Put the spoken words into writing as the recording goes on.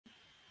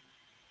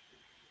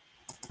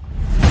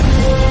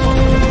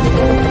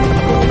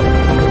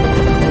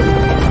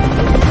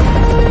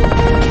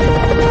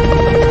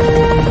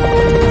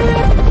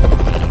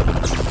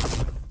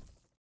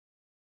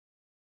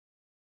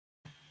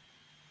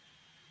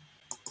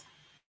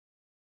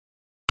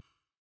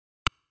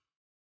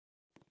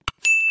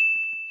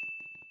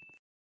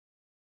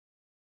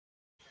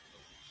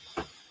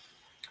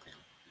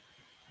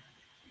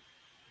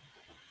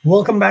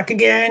Welcome back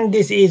again.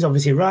 This is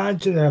obviously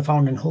Raj, the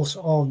founder and host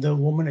of the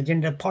Woman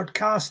Agenda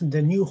podcast,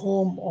 the new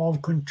home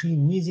of country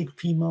music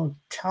female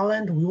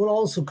talent. We will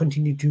also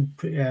continue to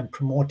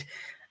promote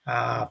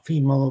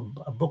female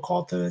book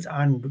authors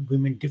and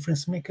women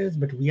difference makers,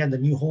 but we are the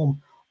new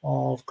home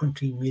of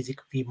country music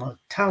female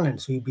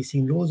talent. So you'll be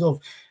seeing loads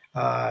of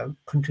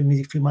country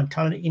music female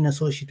talent in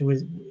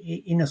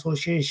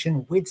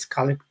association with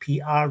Scarlet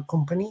PR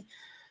company.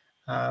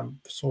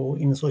 So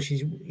in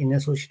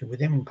association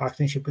with them, in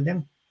partnership with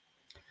them,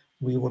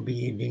 we will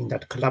be doing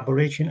that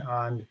collaboration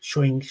and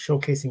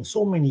showcasing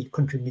so many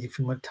country music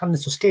female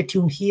talents. So stay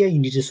tuned here. You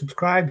need to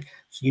subscribe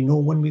so you know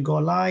when we go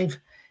live.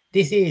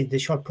 This is the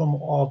short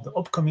promo of the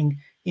upcoming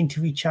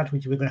interview chat,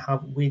 which we're going to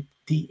have with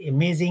the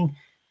amazing,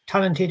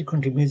 talented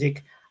country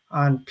music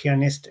and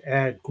pianist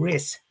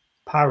Grace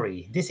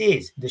Parry. This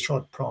is the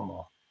short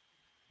promo.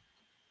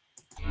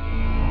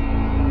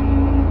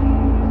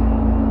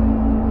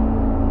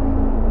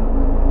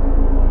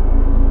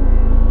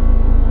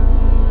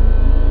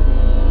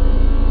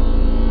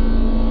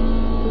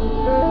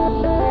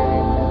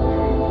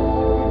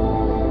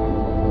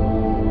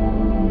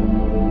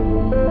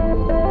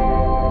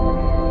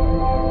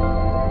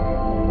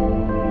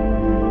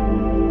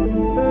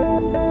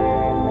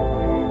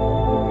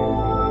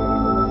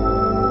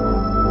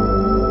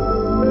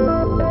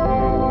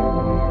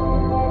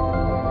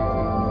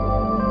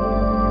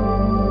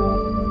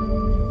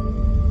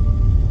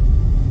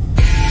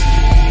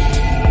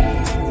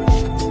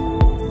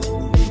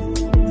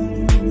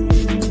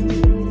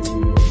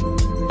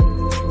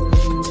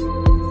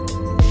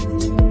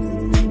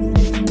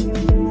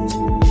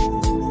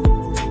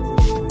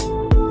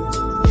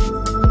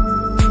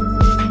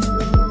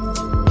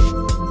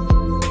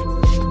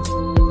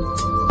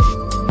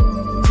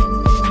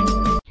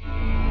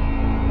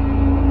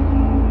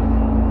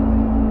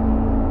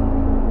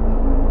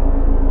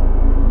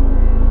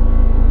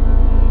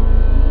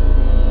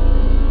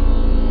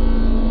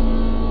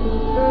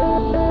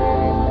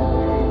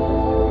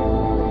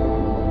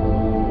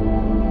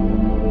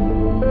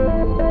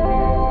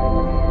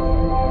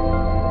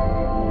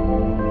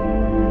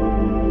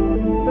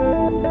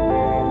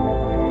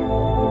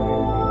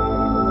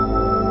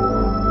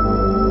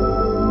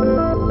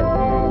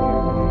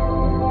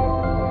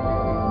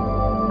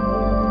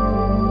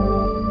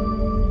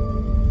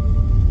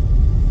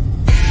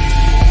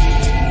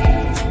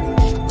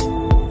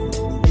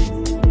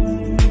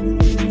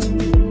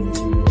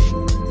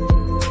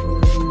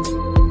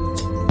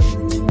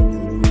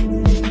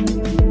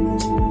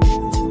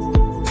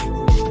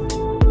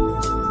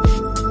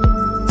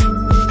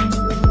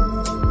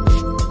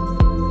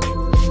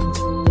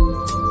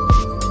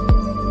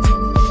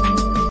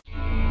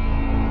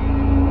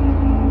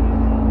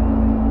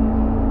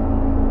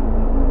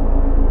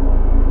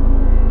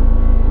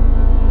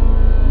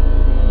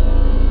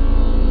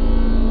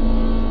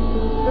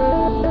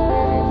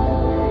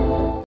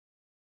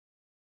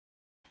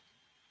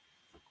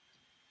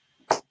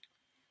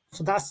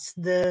 So that's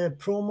the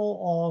promo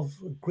of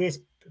Grace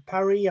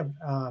Parry, a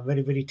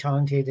very, very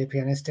talented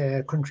pianist,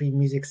 country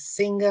music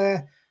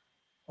singer,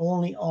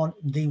 only on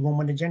the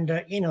Woman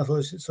Agenda in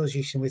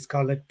association with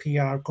Scarlet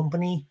PR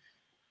Company,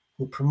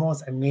 who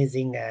promotes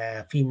amazing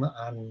female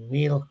and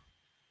male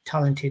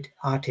talented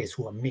artists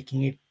who are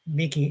making it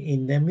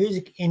in the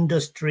music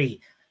industry.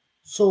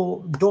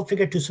 So don't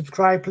forget to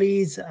subscribe,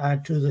 please,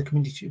 to the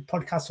community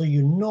podcast so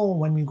you know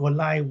when we go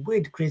live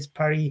with Grace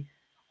Parry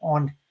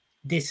on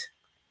this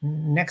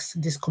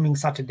coming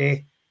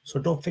Saturday. So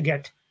don't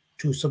forget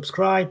to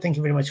subscribe. Thank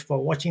you very much for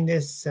watching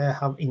this.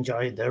 Have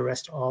enjoyed the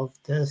rest of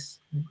this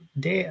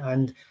day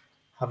and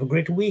have a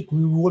great week.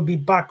 We will be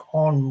back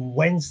on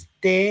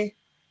Wednesday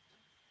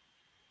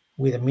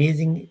with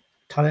amazing,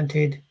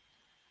 talented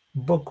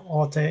book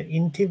author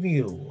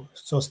interview.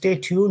 So stay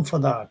tuned for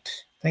that.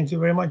 Thank you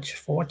very much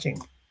for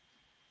watching.